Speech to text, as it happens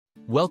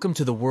Welcome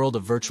to the world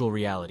of virtual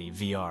reality,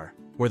 VR,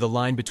 where the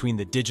line between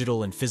the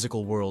digital and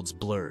physical worlds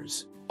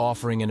blurs,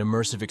 offering an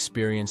immersive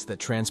experience that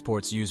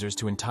transports users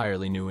to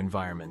entirely new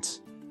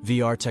environments.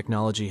 VR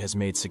technology has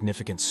made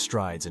significant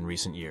strides in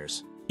recent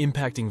years,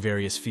 impacting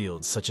various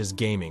fields such as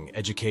gaming,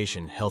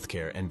 education,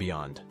 healthcare, and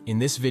beyond. In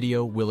this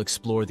video, we'll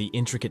explore the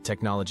intricate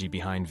technology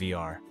behind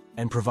VR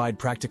and provide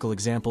practical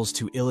examples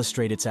to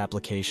illustrate its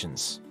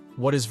applications.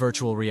 What is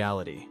virtual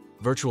reality?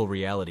 Virtual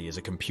reality is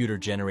a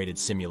computer-generated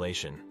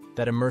simulation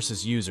that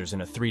immerses users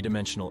in a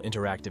three-dimensional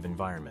interactive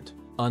environment.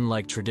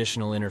 Unlike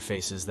traditional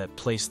interfaces that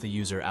place the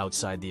user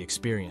outside the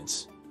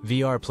experience,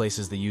 VR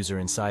places the user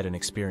inside an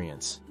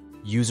experience.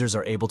 Users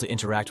are able to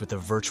interact with the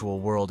virtual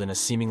world in a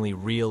seemingly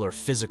real or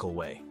physical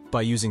way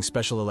by using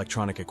special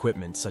electronic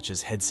equipment such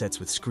as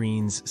headsets with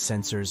screens,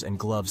 sensors, and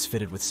gloves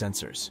fitted with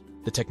sensors.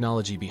 The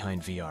technology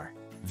behind VR.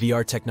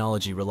 VR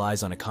technology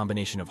relies on a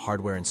combination of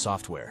hardware and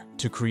software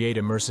to create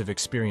immersive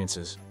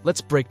experiences.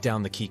 Let's break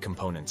down the key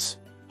components.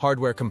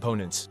 Hardware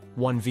components.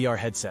 1. VR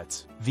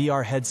headsets.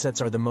 VR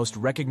headsets are the most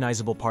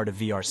recognizable part of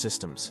VR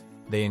systems.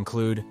 They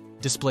include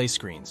display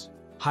screens.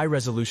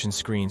 High-resolution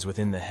screens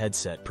within the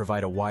headset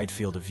provide a wide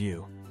field of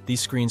view. These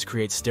screens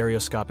create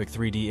stereoscopic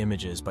 3D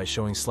images by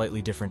showing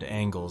slightly different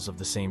angles of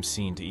the same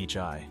scene to each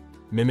eye,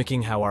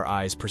 mimicking how our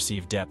eyes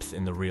perceive depth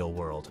in the real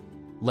world.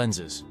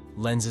 Lenses.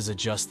 Lenses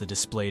adjust the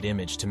displayed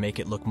image to make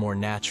it look more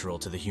natural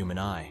to the human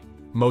eye.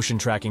 Motion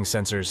tracking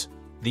sensors.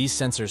 These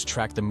sensors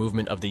track the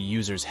movement of the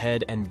user's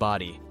head and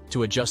body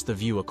to adjust the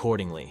view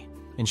accordingly,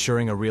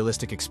 ensuring a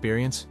realistic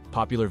experience.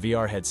 Popular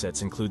VR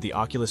headsets include the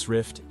Oculus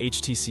Rift,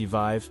 HTC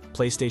Vive,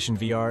 PlayStation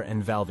VR,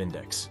 and Valve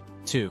Index.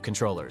 2.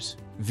 Controllers.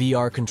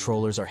 VR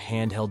controllers are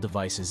handheld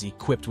devices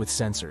equipped with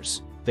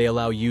sensors. They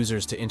allow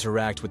users to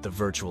interact with the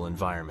virtual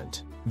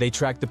environment. They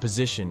track the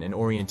position and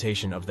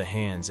orientation of the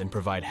hands and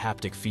provide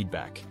haptic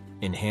feedback,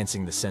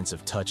 enhancing the sense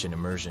of touch and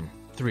immersion.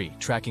 3.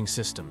 Tracking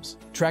systems.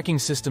 Tracking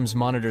systems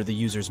monitor the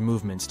user's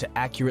movements to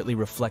accurately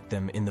reflect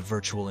them in the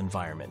virtual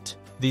environment.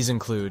 These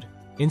include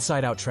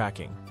inside-out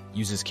tracking,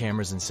 uses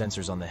cameras and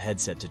sensors on the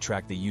headset to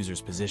track the user's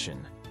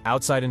position.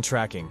 Outside-in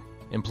tracking,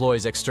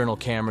 employs external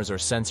cameras or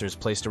sensors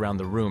placed around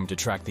the room to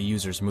track the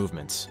user's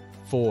movements.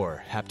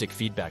 4. Haptic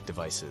feedback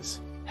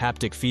devices.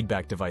 Haptic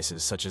feedback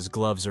devices, such as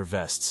gloves or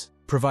vests,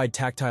 provide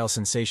tactile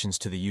sensations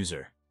to the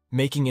user,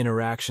 making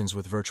interactions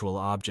with virtual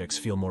objects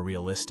feel more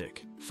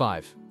realistic.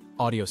 5.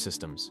 Audio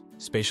systems.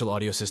 Spatial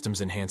audio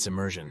systems enhance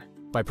immersion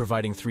by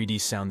providing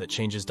 3D sound that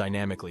changes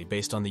dynamically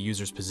based on the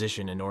user's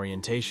position and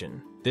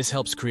orientation. This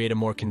helps create a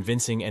more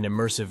convincing and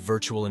immersive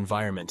virtual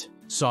environment.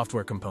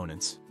 Software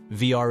components.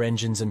 VR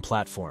engines and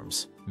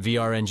platforms.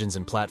 VR engines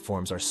and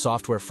platforms are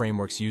software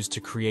frameworks used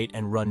to create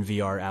and run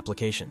VR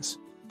applications.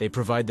 They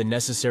provide the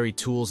necessary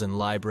tools and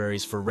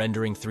libraries for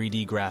rendering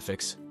 3D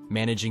graphics,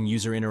 managing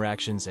user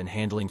interactions, and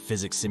handling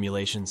physics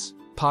simulations.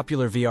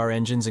 Popular VR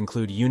engines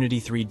include Unity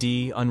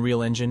 3D,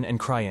 Unreal Engine, and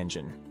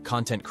CryEngine.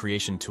 Content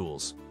creation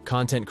tools.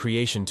 Content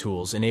creation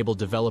tools enable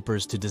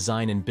developers to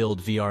design and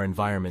build VR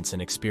environments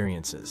and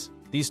experiences.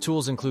 These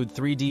tools include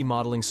 3D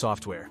modeling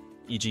software,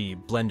 e.g.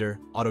 Blender,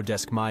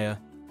 Autodesk Maya,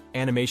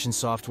 animation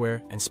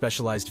software, and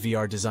specialized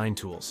VR design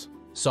tools.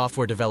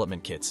 Software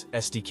development kits,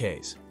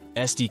 SDKs.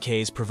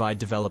 SDKs provide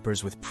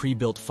developers with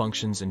pre-built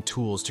functions and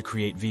tools to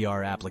create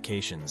VR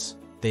applications.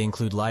 They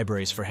include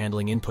libraries for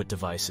handling input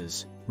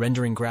devices,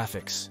 rendering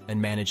graphics, and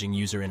managing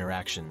user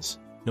interactions.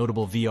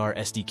 Notable VR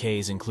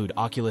SDKs include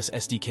Oculus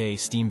SDK,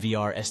 Steam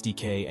VR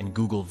SDK, and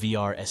Google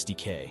VR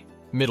SDK.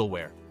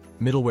 Middleware.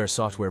 Middleware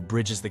software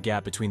bridges the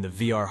gap between the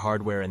VR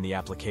hardware and the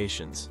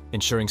applications,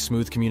 ensuring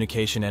smooth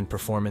communication and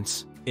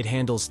performance. It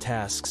handles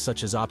tasks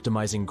such as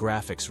optimizing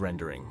graphics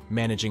rendering,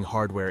 managing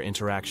hardware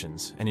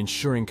interactions, and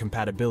ensuring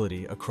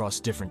compatibility across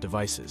different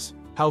devices.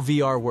 How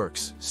VR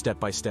works, step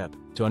by step.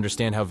 To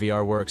understand how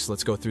VR works,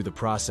 let's go through the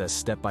process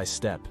step by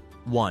step.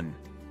 1.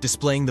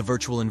 Displaying the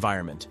virtual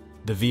environment.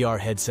 The VR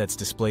headset's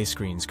display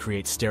screens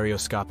create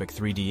stereoscopic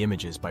 3D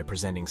images by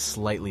presenting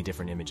slightly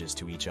different images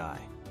to each eye.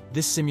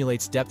 This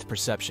simulates depth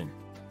perception,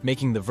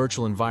 making the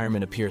virtual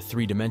environment appear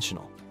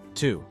three-dimensional.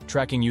 2.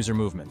 Tracking user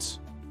movements.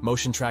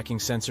 Motion tracking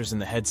sensors in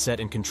the headset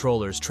and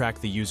controllers track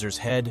the user's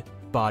head,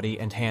 body,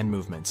 and hand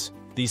movements.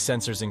 These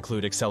sensors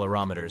include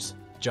accelerometers,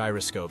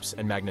 gyroscopes,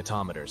 and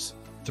magnetometers.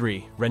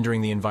 3.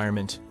 Rendering the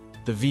environment.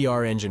 The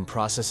VR engine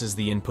processes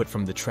the input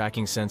from the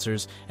tracking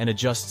sensors and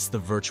adjusts the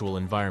virtual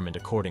environment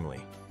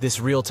accordingly. This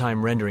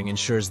real-time rendering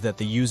ensures that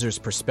the user's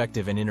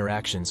perspective and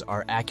interactions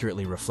are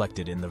accurately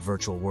reflected in the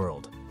virtual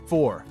world.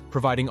 4.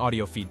 Providing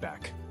audio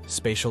feedback.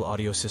 Spatial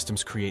audio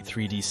systems create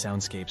 3D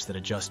soundscapes that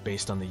adjust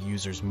based on the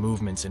user's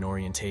movements and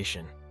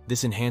orientation.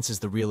 This enhances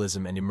the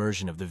realism and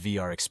immersion of the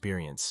VR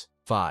experience.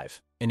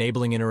 5.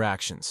 Enabling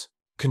interactions.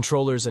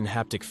 Controllers and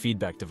haptic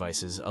feedback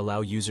devices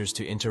allow users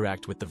to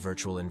interact with the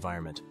virtual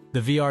environment. The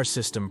VR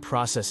system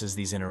processes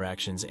these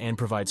interactions and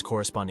provides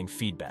corresponding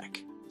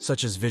feedback,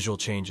 such as visual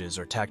changes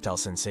or tactile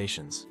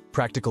sensations.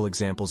 Practical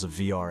examples of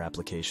VR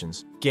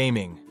applications.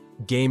 Gaming.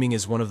 Gaming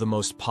is one of the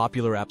most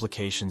popular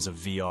applications of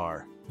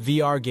VR.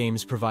 VR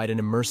games provide an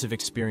immersive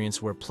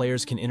experience where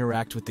players can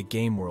interact with the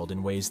game world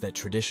in ways that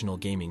traditional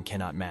gaming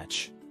cannot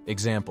match.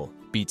 Example,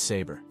 Beat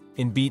Saber.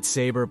 In Beat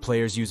Saber,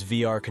 players use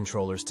VR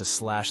controllers to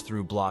slash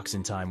through blocks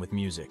in time with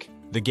music.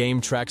 The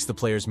game tracks the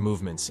player's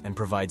movements and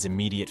provides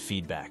immediate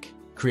feedback,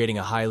 creating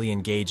a highly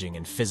engaging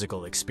and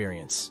physical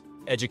experience.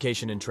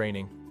 Education and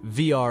training.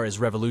 VR is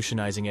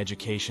revolutionizing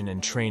education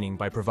and training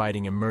by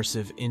providing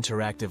immersive,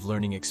 interactive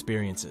learning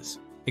experiences.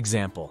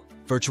 Example,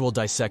 virtual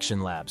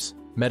dissection labs.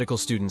 Medical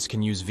students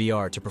can use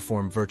VR to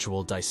perform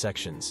virtual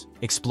dissections,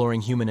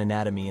 exploring human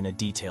anatomy in a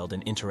detailed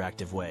and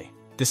interactive way.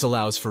 This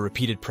allows for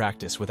repeated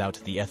practice without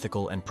the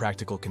ethical and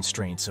practical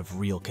constraints of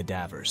real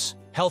cadavers.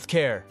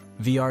 Healthcare.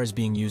 VR is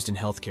being used in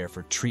healthcare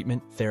for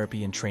treatment,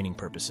 therapy, and training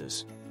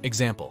purposes.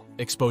 Example,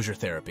 exposure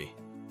therapy.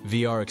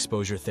 VR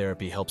exposure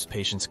therapy helps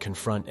patients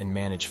confront and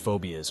manage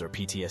phobias or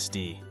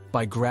PTSD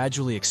by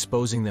gradually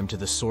exposing them to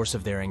the source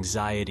of their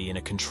anxiety in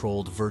a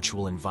controlled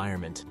virtual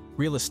environment.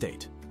 Real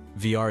estate.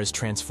 VR is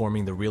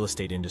transforming the real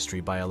estate industry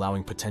by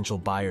allowing potential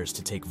buyers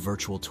to take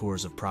virtual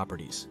tours of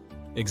properties.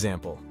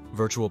 Example,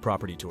 virtual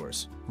property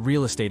tours.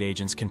 Real estate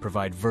agents can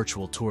provide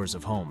virtual tours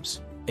of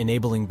homes,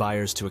 enabling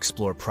buyers to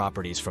explore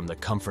properties from the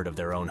comfort of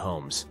their own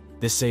homes.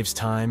 This saves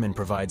time and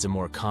provides a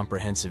more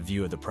comprehensive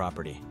view of the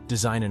property.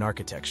 Design and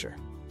architecture.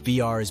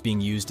 VR is being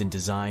used in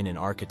design and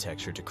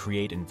architecture to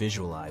create and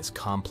visualize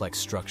complex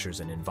structures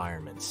and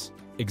environments.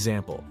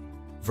 Example,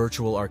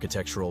 virtual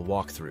architectural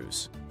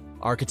walkthroughs.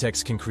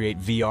 Architects can create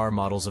VR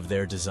models of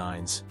their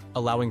designs,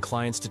 allowing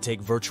clients to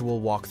take virtual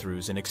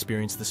walkthroughs and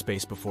experience the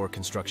space before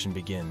construction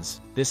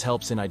begins. This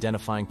helps in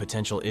identifying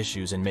potential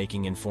issues and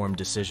making informed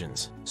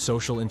decisions.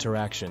 Social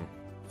interaction.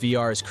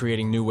 VR is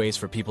creating new ways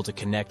for people to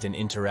connect and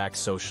interact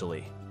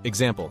socially.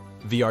 Example,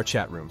 VR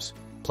chat rooms.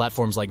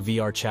 Platforms like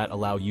VR Chat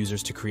allow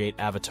users to create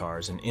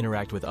avatars and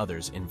interact with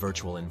others in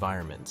virtual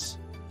environments.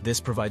 This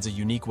provides a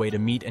unique way to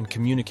meet and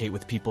communicate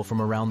with people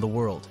from around the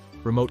world.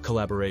 Remote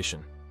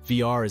collaboration.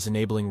 VR is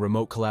enabling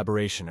remote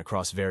collaboration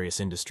across various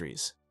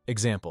industries.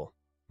 Example,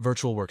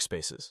 virtual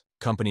workspaces.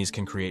 Companies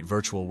can create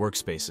virtual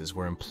workspaces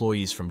where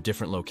employees from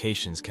different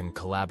locations can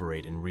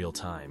collaborate in real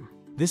time.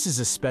 This is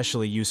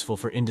especially useful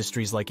for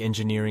industries like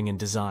engineering and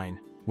design,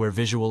 where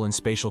visual and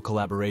spatial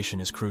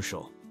collaboration is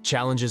crucial.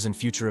 Challenges and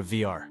future of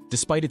VR.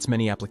 Despite its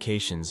many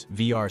applications,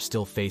 VR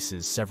still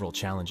faces several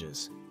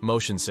challenges.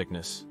 Motion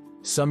sickness.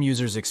 Some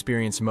users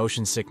experience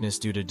motion sickness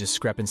due to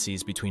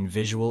discrepancies between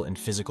visual and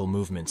physical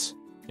movements.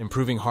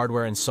 Improving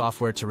hardware and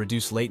software to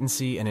reduce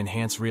latency and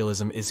enhance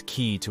realism is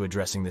key to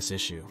addressing this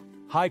issue.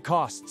 High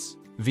costs.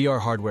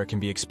 VR hardware can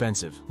be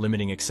expensive,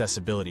 limiting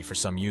accessibility for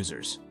some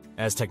users.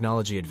 As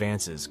technology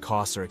advances,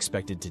 costs are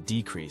expected to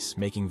decrease,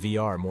 making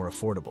VR more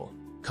affordable.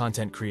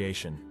 Content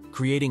creation.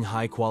 Creating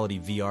high-quality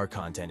VR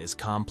content is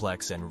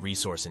complex and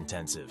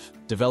resource-intensive.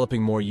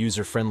 Developing more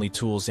user-friendly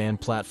tools and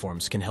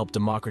platforms can help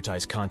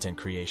democratize content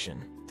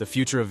creation. The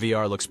future of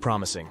VR looks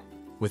promising,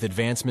 with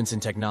advancements in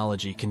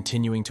technology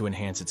continuing to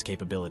enhance its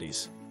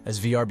capabilities. As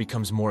VR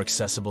becomes more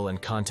accessible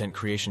and content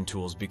creation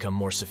tools become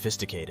more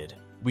sophisticated,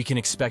 we can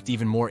expect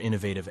even more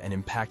innovative and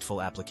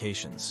impactful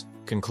applications.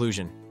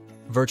 Conclusion.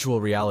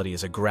 Virtual reality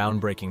is a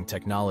groundbreaking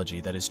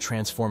technology that is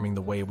transforming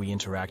the way we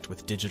interact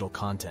with digital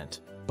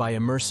content. By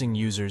immersing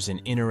users in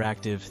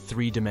interactive,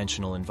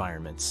 three-dimensional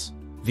environments,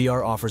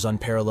 VR offers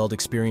unparalleled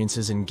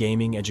experiences in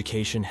gaming,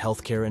 education,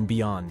 healthcare, and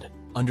beyond.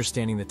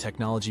 Understanding the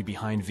technology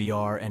behind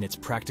VR and its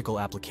practical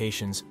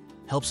applications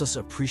helps us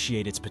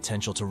appreciate its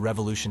potential to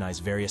revolutionize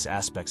various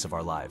aspects of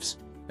our lives.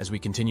 As we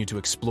continue to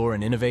explore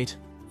and innovate,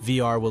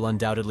 VR will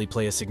undoubtedly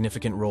play a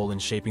significant role in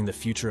shaping the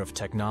future of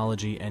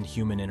technology and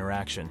human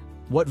interaction.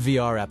 What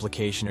VR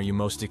application are you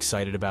most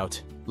excited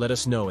about? Let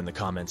us know in the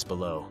comments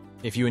below.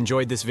 If you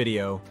enjoyed this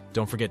video,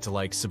 don't forget to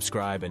like,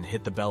 subscribe, and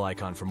hit the bell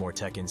icon for more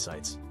tech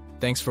insights.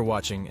 Thanks for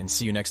watching, and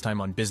see you next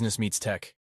time on Business Meets Tech.